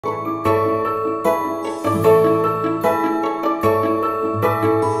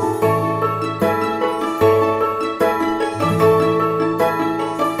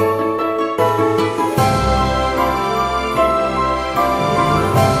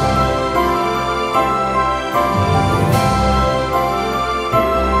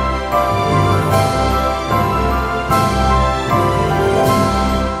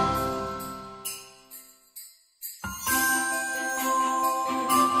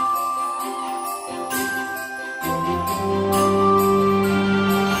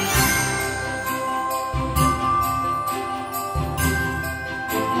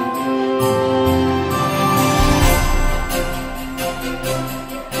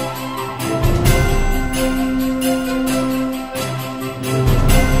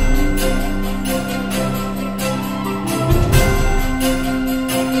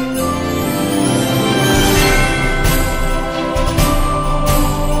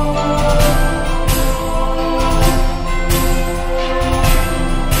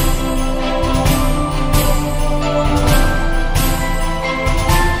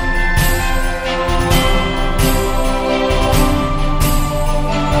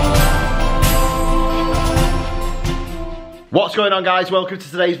What's going on, guys? Welcome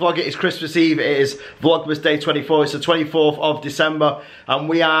to today's vlog. It is Christmas Eve. It is Vlogmas Day 24. It's the 24th of December and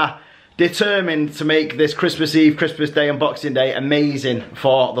we are determined to make this Christmas Eve, Christmas Day and Boxing Day amazing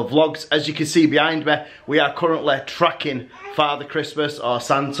for the vlogs. As you can see behind me, we are currently tracking Father Christmas or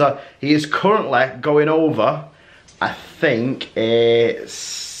Santa. He is currently going over, I think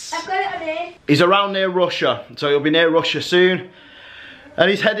it's... I've got it on here. He's around near Russia, so he'll be near Russia soon. And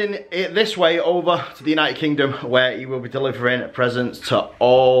he's heading this way over to the United Kingdom, where he will be delivering presents to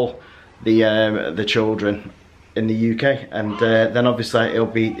all the children in the UK, and then obviously he'll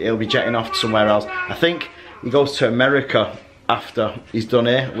be jetting off to somewhere else. I think he goes to America after he's done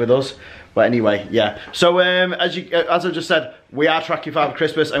here with us. But anyway, yeah. So as I just said, we are tracking Father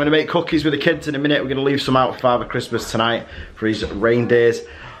Christmas. I'm going to make cookies with the kids in a minute. We're going to leave some out for Father Christmas tonight for his reindeers.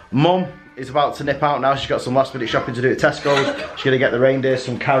 Mum is about to nip out now. She's got some last minute shopping to do at Tesco's. She's going to get the reindeers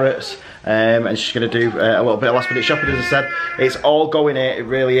some carrots, and she's going to do a little bit of last minute shopping, as I said. It's all going here, it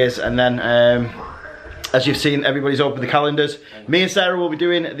really is. And then as you've seen, everybody's opened the calendars. Me and Sarah will be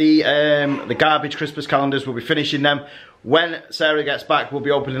doing the garbage Christmas calendars. We'll be finishing them. When Sarah gets back, we'll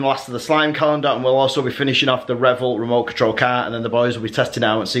be opening the last of the slime calendar, and we'll also be finishing off the Revel remote control car, and then the boys will be testing it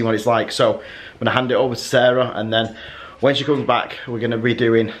out and seeing what it's like. So I'm going to hand it over to Sarah, and then when she comes back, we're going to be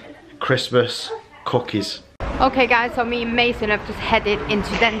doing Christmas cookies. Okay guys, so me and Mason have just headed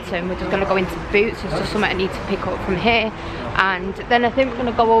into Denton. We're just going to go into Boots. There's just something I need to pick up from here, and then I think we're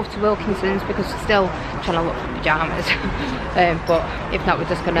going to go over to Wilkinson's because we're still trying to look for pyjamas. But if not, we're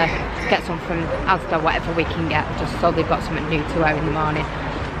just going to get some from Asda, whatever we can get, just so they've got something new to wear in the morning.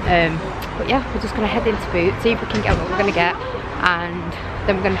 But yeah, we're just going to head into Boots, see if we can get what we're going to get, and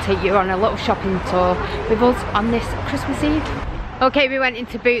then we're going to take you on a little shopping tour with us on this Christmas Eve. Okay, we went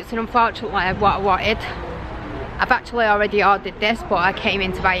into Boots, and unfortunately what I wanted, I've actually already ordered this, but I came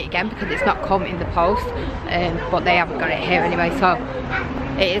in to buy it again because it's not come in the post, but they haven't got it here anyway, so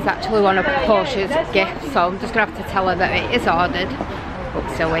it is actually one of Portia's gifts, so I'm just going to have to tell her that it is ordered, but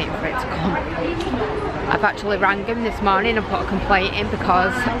we're still waiting for it to come. I've actually rang him this morning and put a complaint in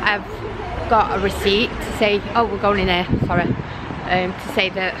because I've got a receipt to say, oh, we're going in here, sorry, to say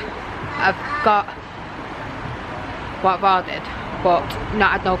that I've got what I've ordered, but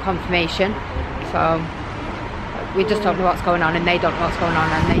not had no confirmation, so we just don't know what's going on, and they don't know what's going on,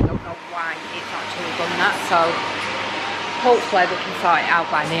 and they don't know why it's actually done that. So hopefully we can sort it out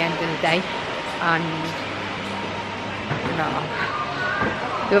by the end of the day. And no,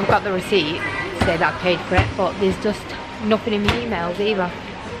 we've got the receipt to say that I paid for it, but there's just nothing in the emails either.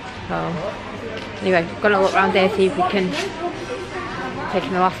 So anyway, we're gonna look around there, see if we can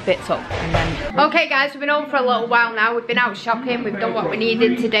taking the last bits up, and then okay guys, we've been home for a little while now. We've been out shopping, we've done what we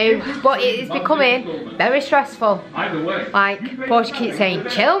needed to do, but it is becoming very stressful. Like Portia keeps saying,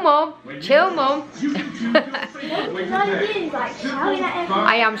 chill mum, chill mum.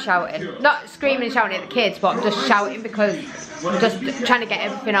 I am shouting, not screaming and shouting at the kids, but I'm just shouting because I'm just trying to get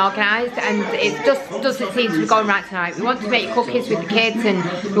everything organised, and it just doesn't seem to be going right tonight. We want to make cookies with the kids, and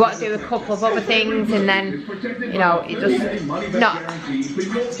we want to do a couple of other things, and then, you know, it just not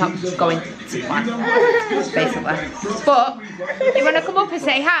going to plan, basically. But you want to come up and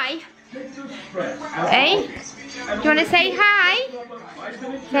say hi? Hey? Do you want to say hi?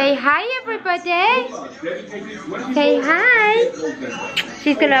 Say hi, everybody. Say hi.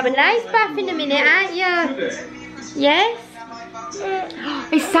 She's going to have a nice bath in a minute, aren't you? Yes?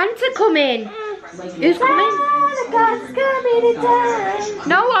 Is Santa coming? Who's coming?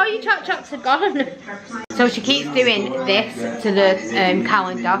 No, all your chocs are gone. So she keeps doing this to the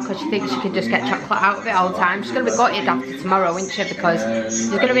calendar because she thinks she can just get chocolate out of it all the time. She's going to be gutted after tomorrow, isn't she? Because there's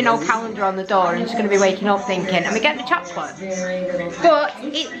going to be no calendar on the door, and she's going to be waking up thinking, "Am I getting the chocolate?" But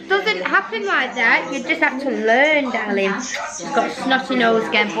it doesn't happen like that. You just have to learn, darling. She's got a snotty nose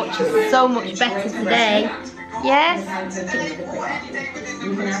again, but she's so much better today. Yes?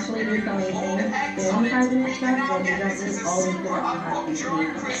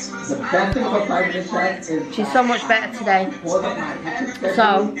 She's so much better today.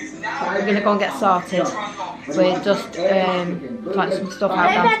 So, we're going to go and get sorted. We're just planting some stuff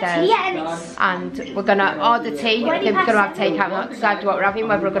out downstairs. And we're going to order tea. I think we're going to have takeout. Not decided what we're having,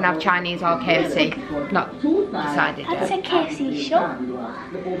 whether we're going to have Chinese or KFC. Not decided yet. I'd say KFC shut.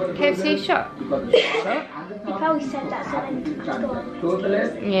 KFC shut? You probably said that, so then you have to go on.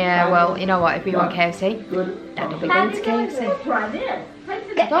 Yeah, well, you know what, if we want KFC, Dad will be going to KFC. I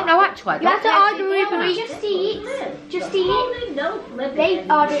don't know actually. You have to order Uber Eats. Just eat. Just eat. They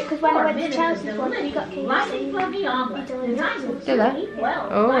order it because when I went to Chelsea once, we got KFC. Do they?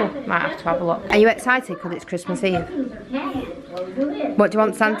 Oh, might have to have a look. Are you excited because it's Christmas Eve? Yeah. What do you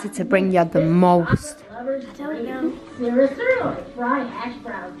want Santa to bring you the most? I don't know. Cereal, fry hash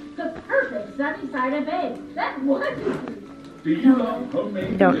browns, the perfect sunny side of eggs. That's wonderful. Do you love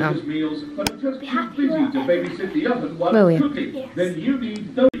homemade Don't know. delicious meals, but are just too busy to babysit the oven while Will it's you? cooking? Yes. Then you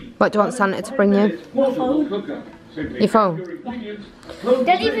need 30. What do you want Santa to bring you? Portable cooker. Simply Your phone? add your ingredients, close Don't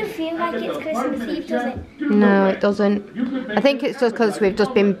the even lid, feel like and it's in a Christmas 5-minute Eve, does chat, it? do No, the it rest. doesn't. You could make I think it's just because we've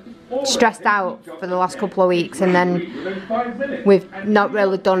just been stressed out for the last couple of weeks, and then within 5 minutes, we've not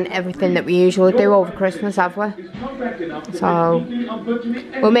really done everything that we usually do over Christmas, have we? is compact enough to So, fit neatly on virtually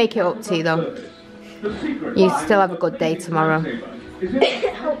any we'll make it up to you though. The secret You lies still have a in good day tomorrow. is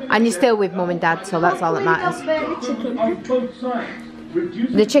it And you're still with Mum and Dad, so that's all that matters. on both sides.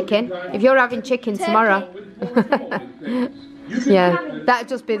 Reduce The chicken? If you're having chicken tomorrow. Yeah, that'd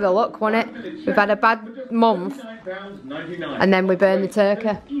just be the luck, wouldn't it? We've had a bad month, and then we burn the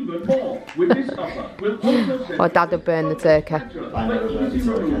turkey. Or Dad would burn the turkey.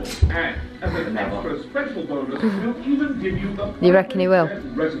 Do you reckon he will?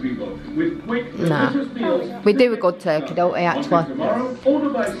 Nah. We do a good turkey, don't we, actually?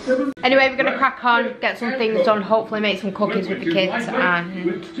 Anyway, we're going to crack on, get some things done, hopefully make some cookies with the kids,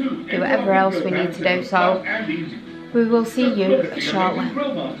 and do whatever else we need to do, so we will see you shortly.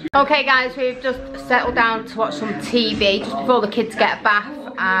 Okay guys, we've just settled down to watch some TV just before the kids get a bath,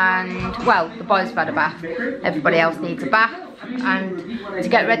 and well, the boys have had a bath, everybody else needs a bath, and to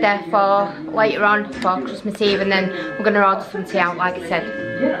get ready for later on for Christmas Eve, and then we're going to order some tea out like I said.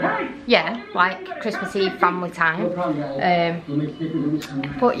 Yeah, like Christmas Eve family time.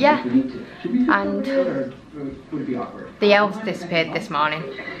 But yeah, and the elves disappeared this morning.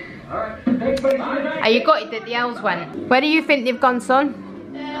 Are you gutted that the elves went? Where do you think they've gone, son?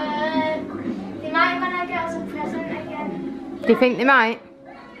 They might want to get us a present again. Do you think they might?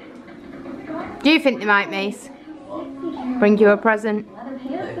 Do you think they might, Mace? Bring you a present?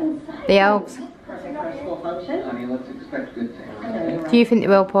 The elves? Do you think they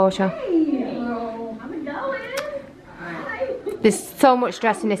will, Portia? There's so much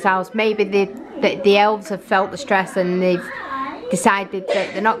stress in this house. Maybe the elves have felt the stress and they've decided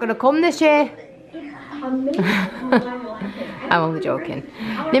that they're not going to come this year. I'm only joking.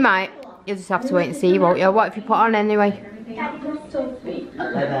 They might. You'll just have to wait and see, won't you? What have you put on anyway?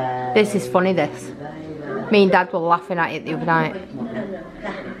 This is funny, this. Me and Dad were laughing at it the other night.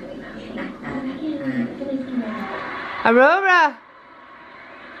 Aurora!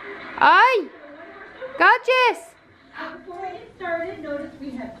 Oi! Gorgeous! Before we get started, notice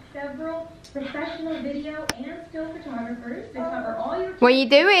we have several professional video and still photographers to cover all your What are you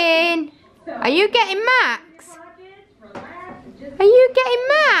doing? Are you getting Max? projects. Relax and just Are you getting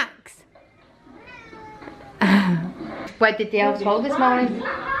Max? Where did the elves go this morning?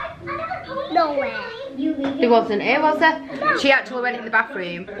 Nowhere. He wasn't here, was there? She actually went in the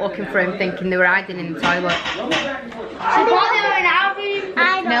bathroom looking for him, thinking they were hiding in the toilet. I thought they were in our room.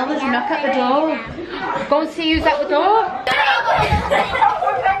 Nell, there's a knock at the door. Go and see who's at the door.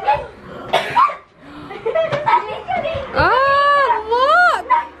 Oh, look!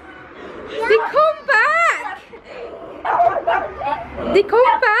 They come back! They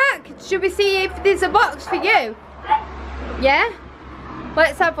come back! Should we see if there's a box for you? Yeah?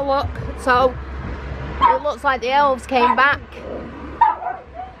 Let's have a look. So, it looks like the elves came back.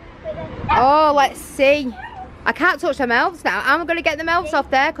 Oh, let's see. I can't touch them elves now. I'm going to get them elves off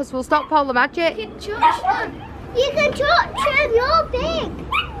there because we'll stop all the magic. You can touch them, you're big.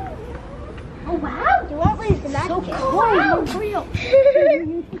 Oh wow, you won't lose the magic. So cool. Wow.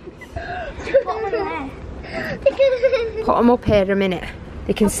 Put them up here a minute.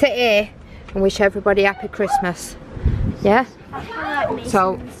 They can sit here and wish everybody happy Christmas. Yeah?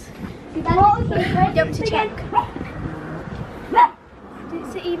 So, Jump to check.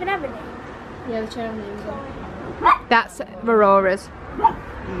 Does it even have a name? Yeah, the channel name's on. that's Aurora's.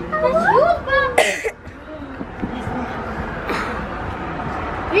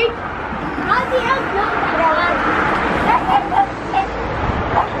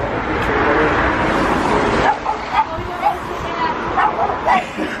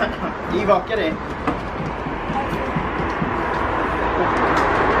 Eva, get in.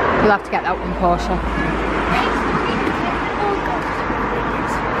 You'll have to get that one, Portia.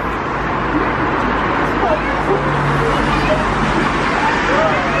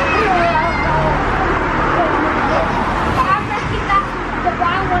 The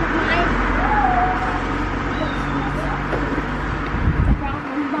brown one's mine. The brown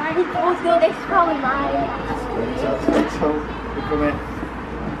one's mine. Oh, no, this is probably mine. Come in.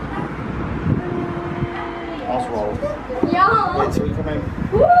 Oswald. Yeah. Wait till we come in.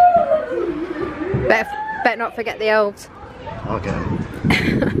 Better not forget the elves. Okay.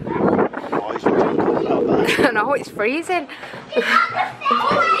 Oh, he's really cool now. No, it's freezing.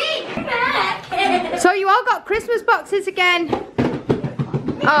 So you all got Christmas boxes again.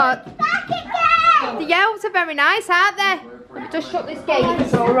 Oh, the elves are very nice, aren't they? Let me just shut this gate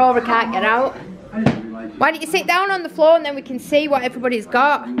so Aurora can't get out. Why don't you sit down on the floor and then we can see what everybody's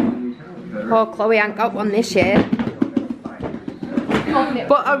got. Poor Chloe ain't got one this year.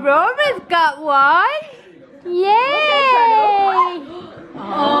 But Aurora's got one. Yay!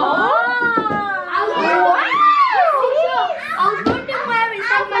 Oh! I was wondering where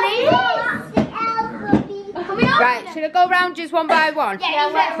it's on my. Right, should I go round just one by one?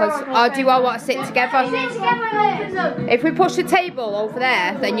 Or do you all want to sit together? If we push the table over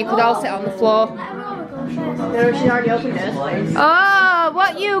there, then you could all sit on the floor. No, she's already opened it. Oh,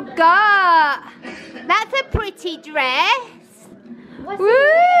 what you got? That's a pretty dress. Woo!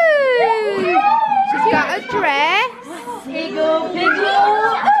 She's got a dress.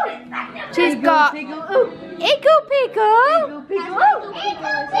 She's got Iggle Piggle.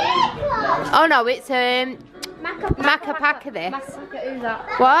 Oh no, it's Macca Packa this.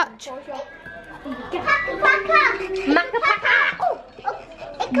 What?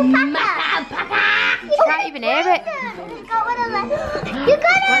 Can't even hear it. You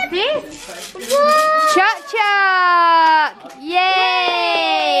got it. What's this? Chuck Chuck!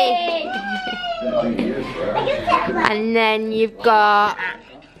 Yay! And then you've got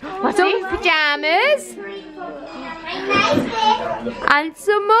some pajamas. And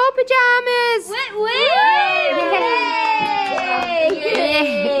some more pajamas.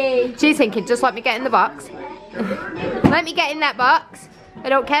 Yay! She's thinking, just let me get in the box. Let me get in that box. I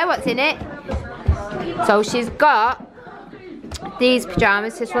don't care what's in it. So she's got these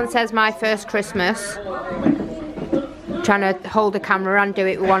pajamas. This one says My First Christmas. Trying to hold the camera and do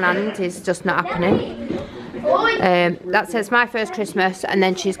it with one hand is just not happening. That says My First Christmas, and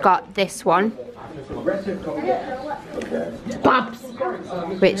then she's got this one,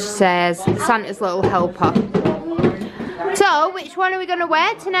 which says Santa's Little Helper. So, which one are we going to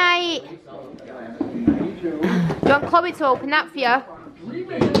wear tonight? Do you want Chloe to open that for you?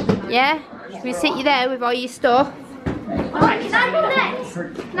 Yeah? Should we sit you there with all your stuff? Alright, can I go next?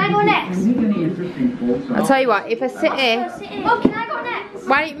 Can I go next? I'll tell you what, if I sit here... Oh, can I go next?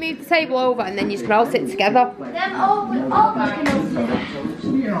 Why don't you move the table over and then you can all sit together? Then all we can open it.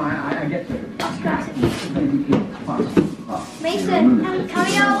 Mason, can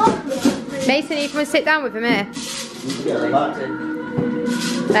we all up? Mason, you come and sit down with him here.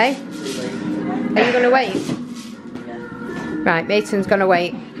 Hey? Are you going to wait? Right, Mason's going to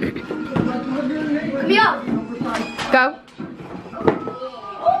wait. Come here. Go.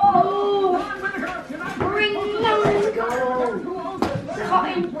 Oh, bring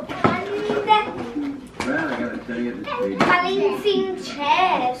cotton candy. Balancing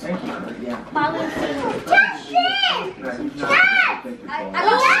chairs. Balancing.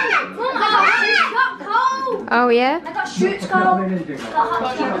 Oh, yeah? I got shoots going.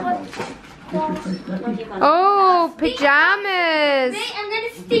 Oh, pajamas. Mate, I'm going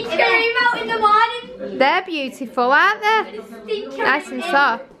to stick your room out in the morning. They're beautiful, aren't they? Nice and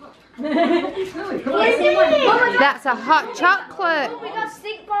soft. That's a hot chocolate. We got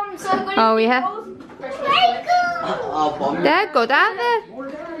stink bombs. Oh, yeah. They're good, aren't they?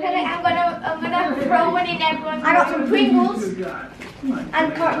 I'm gonna throw one in everyone. I got some Pringles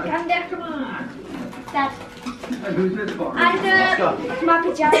and cotton candy. Dad. And my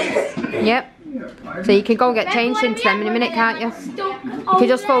pajamas. Yep. So you can go and get changed into them in a minute, can't you? You can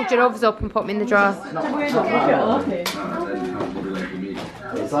just fold your others up and put them in the drawer.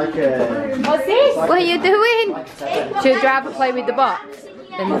 It's like a... What's this? What are you doing? Should you rather play with the box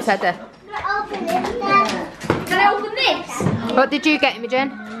than the teddy? Can I open this? What did you get,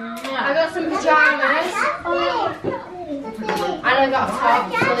 Imogen? I got some pajamas. And I got a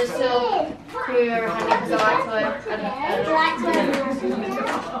top, so there's still two handy because I like to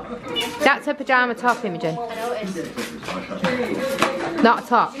That's a pajama top, Imogen. I noticed. Not a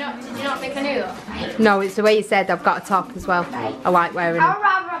top. Do you not think I knew that? No, it's the way you said I've got a top as well. I like wearing it. I'd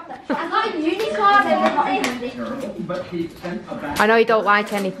rather have that. I got a unicorn and I got I know you don't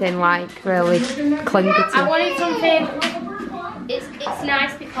like anything like really clingy I to. wanted something. It's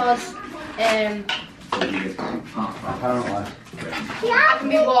nice because Apparently. I can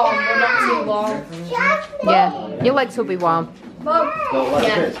be warm, but not too warm. Yeah, your legs will be warm.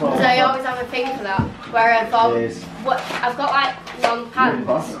 Yeah, so I always have a thing for that. Where I thought, I've got like long pants,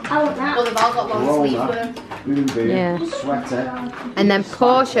 but they've all got long sleeves with them. Yeah. Sweater. And then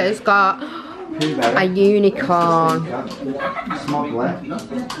Portia's got a unicorn. Smuggler.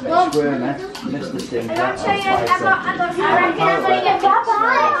 Squirmer. Mr. Stinker. I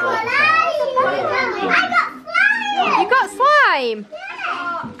got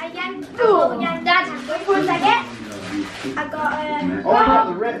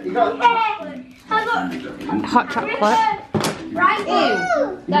hot chocolate. Right.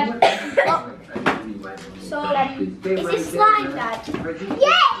 So, is this slime, Dad?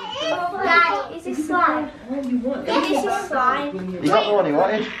 Yeah, it is. Dad, is this slime? Yeah, this is slime. You got the one you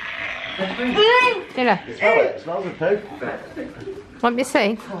wanted. Did I? Smell it. It smells of poo. Let me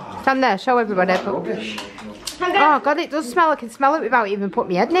see. Stand there, show everybody. Rubbish. Oh God, it does smell. I can smell it without even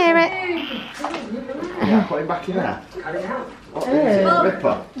putting my head near it. Yeah, put him back in there. What is it?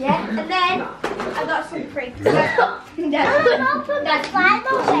 Ripper? Yeah, and then I got some prigs. That's slime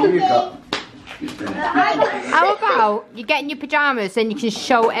How about you get in your pyjamas and you can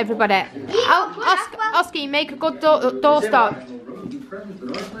show everybody? Oscar, you make a good doorstop.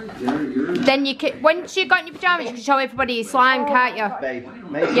 Then you can, once you got in your pyjamas, you can show everybody your slime, can't you? Babe,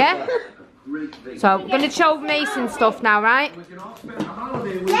 Mason. Yeah? So we're going to show Mason stuff now, right? Yes,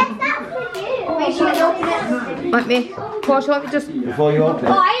 that's for you. Make sure you open it. Let me, Portia, let me just... Before you open it,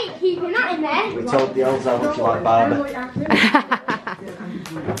 I ain't keeping that in there. we told the elves how much you like Barbie.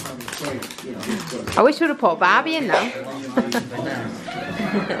 I wish we'd have put Barbie in now.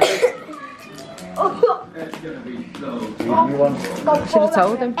 You want? Should have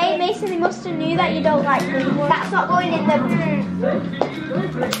told him. Hey Mason, they must have knew that you don't like green ones. That's not going in the...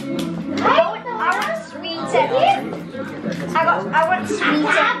 I want sweeter. I want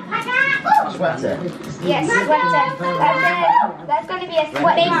sweeter. Sweater. Yes, sweater. That's going to be a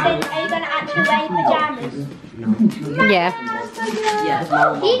sweat. Mason, are you going to actually wear your pyjamas? Yeah.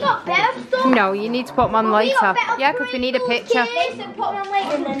 You got better stuff. No, you need to put them on later. Yeah, because we need a picture. Mason, put them on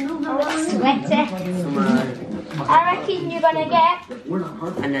later and then I want sweater. I reckon you're going to get...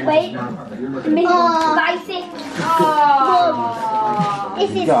 Wait. Spicy.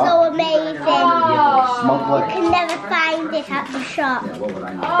 This is so amazing. Smuggler. You can never find it at the shop.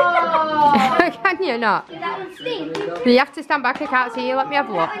 Can you not? Does that one stink? You have to stand back, I can't see you. Let me have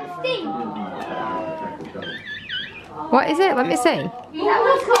a look. That one stink? What is it? Let me see. That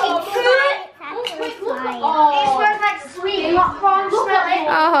one's called it smells like sweet hot corn. Smell it.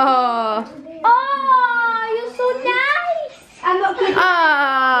 Oh. Oh, you're so nice. I'm not kidding.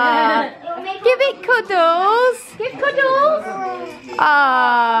 Ah. Give it cuddles. Give cuddles.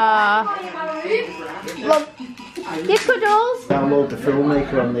 Ah. Give cuddles. Download the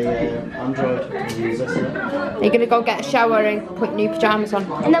filmmaker on the Android and use this. Are you going to go get a shower and put new pyjamas on?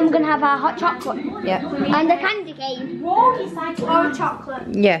 And then we're going to have our hot chocolate. Yeah. And a candy cane. Or a chocolate.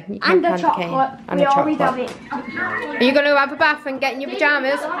 Yeah, you can And a candy chocolate. cane. And We a always have chocolate. it. Are you going to have a bath and get in your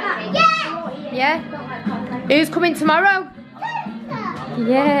pyjamas? Yeah. Yeah? Who's coming tomorrow?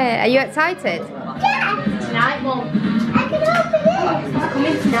 Yeah. Are you excited? Yeah. Tonight, Mum. I can open it. It's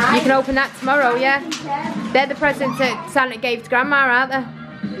coming tonight. You can open that tomorrow, yeah? They're the presents that Santa gave to Grandma, aren't they?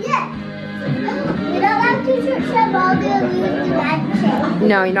 Yeah. You don't have to touch them or they'll lose the magic.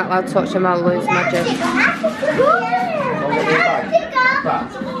 No, you're not allowed to touch them or lose magic.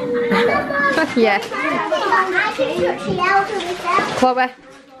 Yeah. Chloe, do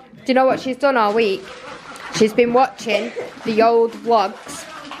you know what she's done all week? She's been watching the old vlogs,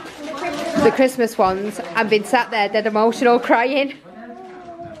 the Christmas ones, and been sat there dead emotional crying.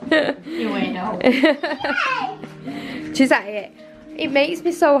 You weirdo. She's like, it makes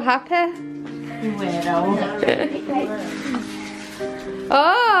me so happy. You weirdo.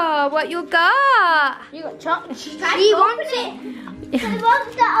 Oh, what you got? You got chocolate. She wants it. She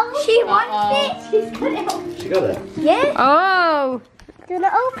wants it. She's gonna open it. She got it? Yeah. Oh. Do you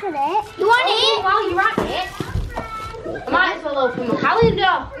want to open it? You want it? While you're at it. I might as well open my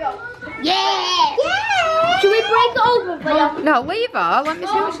calendar. Yeah. Yeah. Should we break it open for you? No, leave her. Let me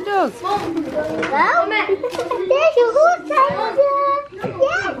see what she does. Well, there's your good calendar.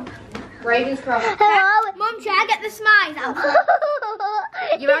 Yeah. Ravenscroft. Hello. Mum, should I get the smiles out?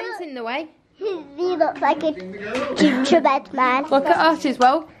 Your hand's in the way. He looks like a gingerbread man. Look at her, she's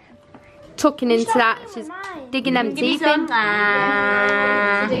well tucking into that. She's digging them teeth in.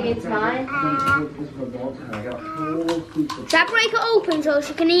 Dig into mine. Should I break it open so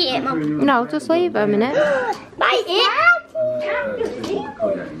she can eat it, Mum? No, just leave her a minute. Bite it.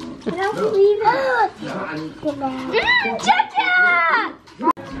 Cha-cha!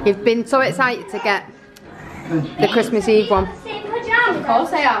 You've been so excited to get the Christmas Eve one. Of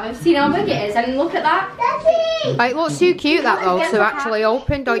course I have. I've seen how big it is, and look at that. It looks too cute that though to actually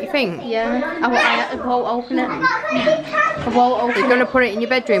open, don't you think? Yeah. I won't open it. I won't open You're going to put it in your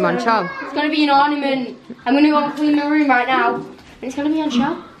bedroom on show. It's going to be an ornament. I'm going to go and clean my room right now. And it's going to be on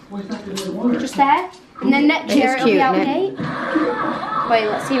show. Just there. And then next year it'll cute, be out of isn't date. Wait,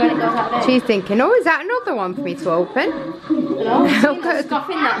 let's see when it goes out of date. She's thinking, oh, is that another one for me to open? No, she's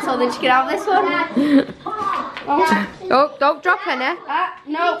scoffing that, so then she can have this one. Oh, don't drop any.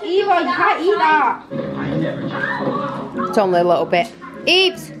 No, Eva, you can't eat that. It's only a little bit.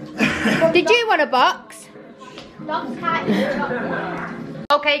 Eves, did you want a box?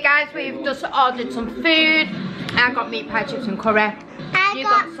 Okay guys, we've just ordered some food. I got meat pie, chips and curry. You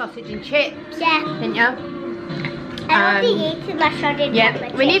got sausage and chips. Yeah. Didn't you? I already ate my sausage.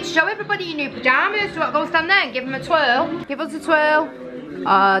 Yeah, we need to show everybody your new pyjamas. So what, go stand there and give them a twirl. Give us a twirl.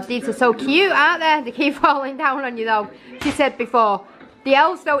 Oh, these are so cute, aren't they? They keep falling down on you though. She said before, the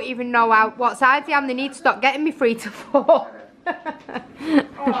elves don't even know what size I am. They need to stop getting me 3 to 4.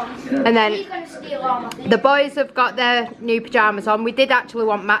 And then the boys have got their new pyjamas on. We did actually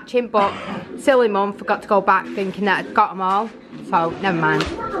want matching, but silly mum forgot to go back thinking that I'd got them all. So, never mind.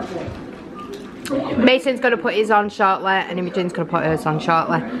 Mason's going to put his on shortly and Imogen's going to put hers on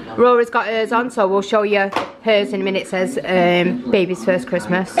shortly. Rora's got hers on, so we'll show you hers in a minute. It says baby's first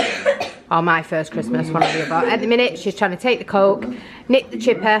Christmas. Or my first Christmas, one or the other. At the minute, she's trying to take the Coke, nick the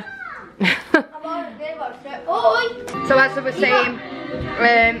chipper. So as I was saying,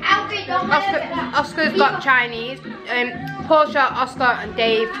 Oscar's got Chinese. Portia, Oscar and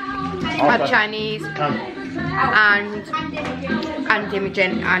Dave had Chinese. And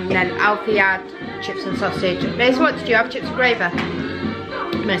Imogen, and then Alfie had chips and sausage. Mason, what did you have? Chips and gravy?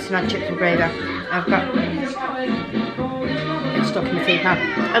 Mason had chips and gravy. I've got it's stuck in my teeth now.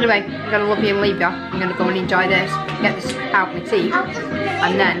 Anyway, I'm gonna love you and leave you. I'm gonna go and enjoy this, get this out of my teeth,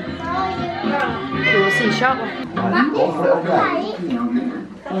 and then we will see you shortly.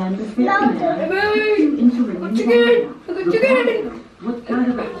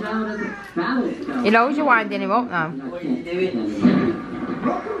 He knows you're winding him up now.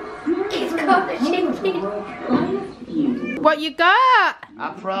 What you got?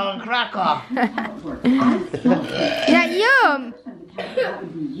 A prawn cracker. Yeah, yum.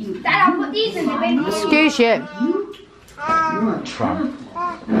 Dad, I'll put these in the bin. Excuse you. Tramp.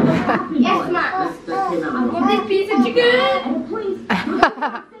 Yes, Matt. Want this piece of chicken?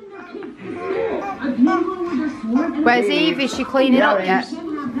 Where's Eve? Is she cleaning up yet? Sit.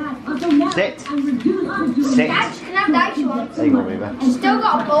 Dad, Sit. you can have that if you want. There you go, baby. She's still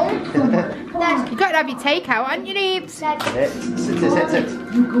got a bone. Dad, You've got to have your takeout, haven't you, Eve? Sit. Sit.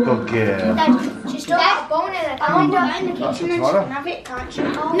 Good girl. Dad, she's still got a bone in it. I only got it in the kitchen and she tomorrow. can have it, can't she?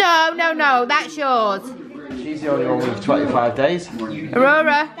 No, that's yours. She's the only one with 25 days.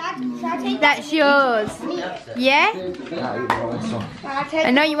 Aurora, Dad, should I take that's yours. Yeah? I'll take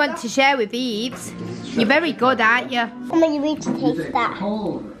I know you want to share with Eves. You're very good, aren't you? Mama, you need to taste that.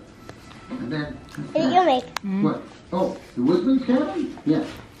 Is it yummy? What? Oh, the Woodman's cabin? Yeah.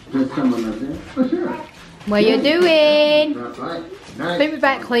 There's someone up there. Oh, sure. What you doing? That's right. I think we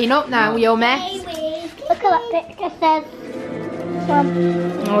better clean up now, your mess. Look at that picture says.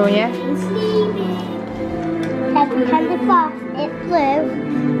 Oh yeah? Says candy floss. It's blue.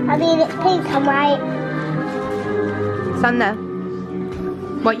 I mean, it's pink and white. Stand there.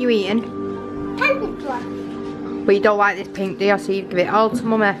 What you eating? Candy floss. But you don't like this pink, do you? So you give it all to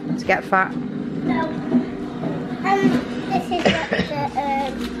mummy to get fat. No. This is what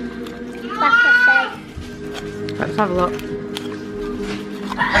the backer says. Let's have a look.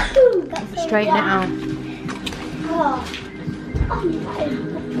 Straighten it out. Oh.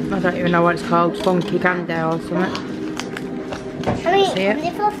 I don't even know what it's called. Funky candy or something. I mean, See it?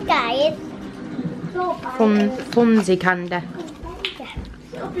 little skies. Funsy candy.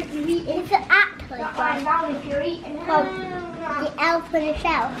 It's actually called the elf on the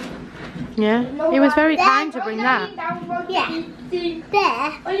shelf. Yeah, he was very kind to bring that. Yeah.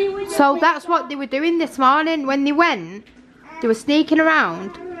 There. So that's what they were doing this morning. When they went, they were sneaking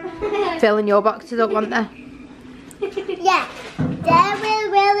around, filling your boxes up, weren't they? Yeah.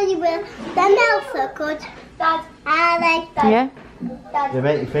 They will. Them elves are good. Dad, I like that. Yeah. Dad, They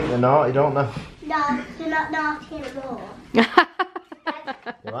make you think they're naughty, don't they? no, they're not naughty anymore.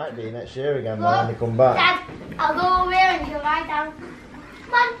 They might be next year again though, when they come back. Dad, I'll go over here and you'll lie down.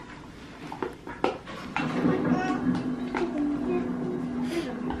 Come on.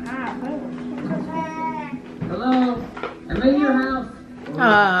 Hello? I'm in your house.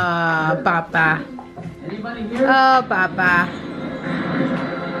 Oh, Baba. Anybody here? Oh, Baba.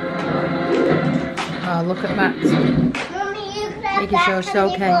 Oh, look at Matt. Mummy, you can have Making sure it's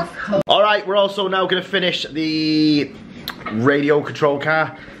okay. Alright, we're also now going to finish the radio control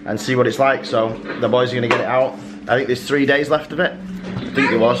car and see what it's like. So the boys are going to get it out. I think there's 3 days left of it. I think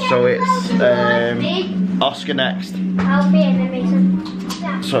there was. So it's Oscar next. Alfie and then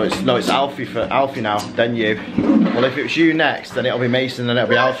Mason. So it's Alfie for Alfie now, then you. Well, if it was you next, then it'll be Mason, then it'll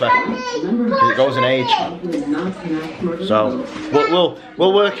be Alpha, because it goes in age. So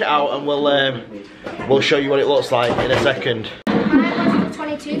we'll work it out and we'll show you what it looks like in a second.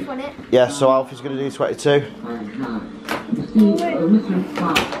 22 on it. Yeah, so Alfie's gonna do 22.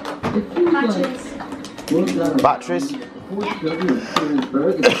 Batteries.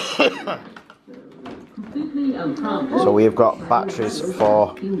 So we've got batteries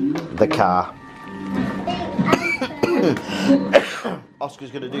for the car.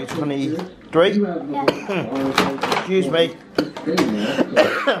 Oscar's going to do 23. Yeah. Excuse me.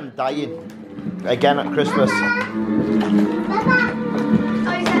 I'm dying. Again at Christmas.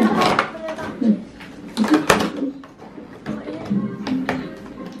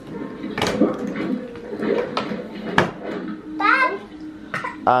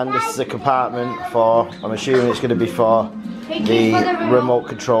 And this is a compartment for, I'm assuming it's going to be for the remote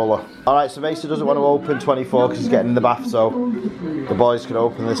controller. Alright, so Mason doesn't want to open 24 because he's getting in the bath, so the boys can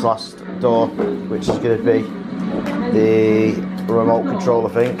open this last door, which is going to be the remote control, I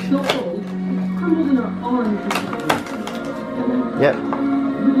think. Yep.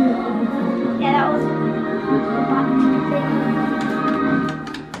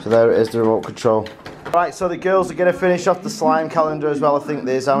 So there it is, the remote control. Right, so the girls are going to finish off the slime calendar as well. I think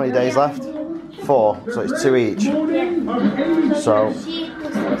there's how many days left? 4, so it's 2 each. So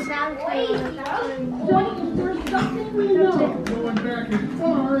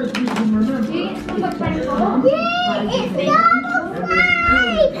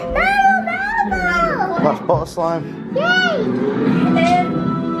that's butter slime. Yay!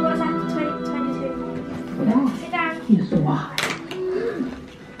 What's after 22? Sit down.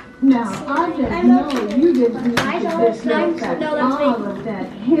 Now, I just know you didn't I don't know. No, that's all of that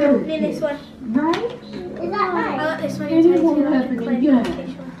heritage, me. This one. right? Is that right? I like this one. And it won't happen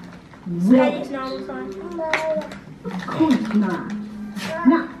again. It's normal slime. Of course not.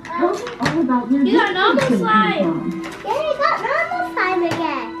 Now, tell me all about your You got normal slime. Yeah, you got normal slime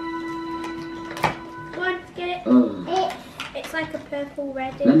again. Go on, get it. It's like a purple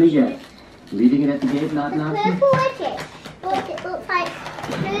reddish. Let me guess. Leaving it at the gate, not knocking? Purple reddish. Look, it looks like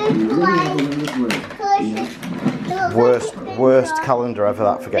purple like worst calendar ever,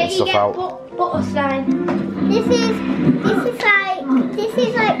 that, for getting stuff out. Butter slime. This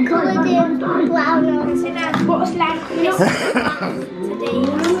is like coloured in brown or butter slime. I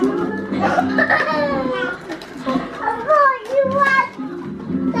thought you had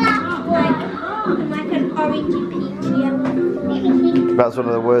that like an orangey peachy yellow. That's one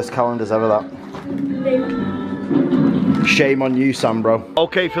of the worst calendars ever, that. Shame on you, Sam, bro.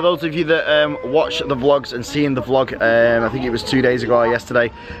 Okay, for those of you that watch the vlogs and seen the vlog, I think it was 2 days ago or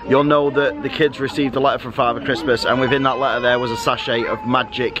yesterday, you'll know that the kids received a letter from Father Christmas, and within that letter there was a sachet of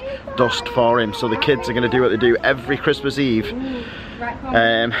magic dust for him. So the kids are going to do what they do every Christmas Eve,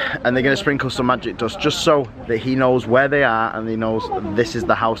 and they're going to sprinkle some magic dust just so that he knows where they are and he knows this is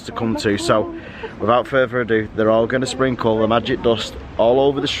the house to come to. So without further ado, they're all going to sprinkle the magic dust all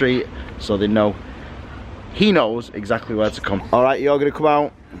over the street so they know. He knows exactly where to come. Alright, you're gonna come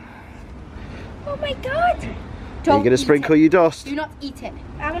out. Oh my god! You're gonna sprinkle your dust. Do not eat it.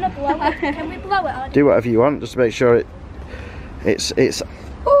 I'm gonna blow it. Can we blow it? Or do whatever you want, just to make sure it's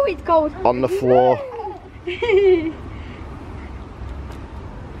oh, it's cold. On the floor.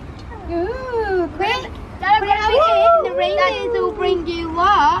 Ooh, quick! Put it over here. The reindeers will bring you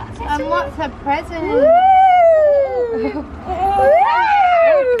lots and lots of presents.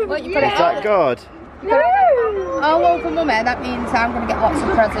 What, you got Is that good? Oh, well, for Mummy, that means I'm going to get lots of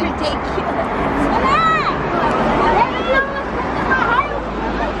presents.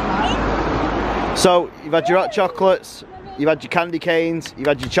 So, you've had your hot chocolates, you've had your candy canes, you've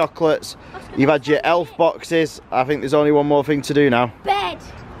had your chocolates, you've had your elf boxes. I think there's only one more thing to do now. Bed.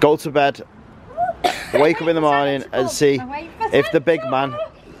 Go to bed, wake up in the morning and see if the big man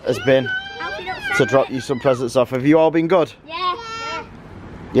has been to drop you some presents off. Have you all been good? Yeah.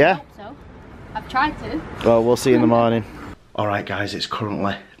 Yeah? I've tried to. Well, we'll see you in the morning. Alright guys, it's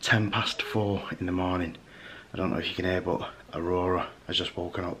currently 4:10 in the morning. I don't know if you can hear, but Aurora has just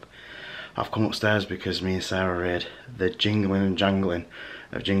woken up. I've come upstairs because me and Sarah heard the jingling and jangling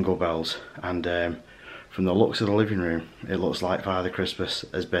of jingle bells, and from the looks of the living room, it looks like Father Christmas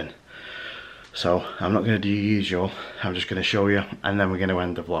has been. So I'm not going to do usual, I'm just going to show you and then we're going to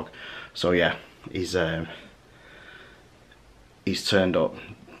end the vlog. So yeah, he's turned up.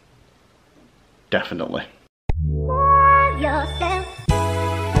 Definitely. You're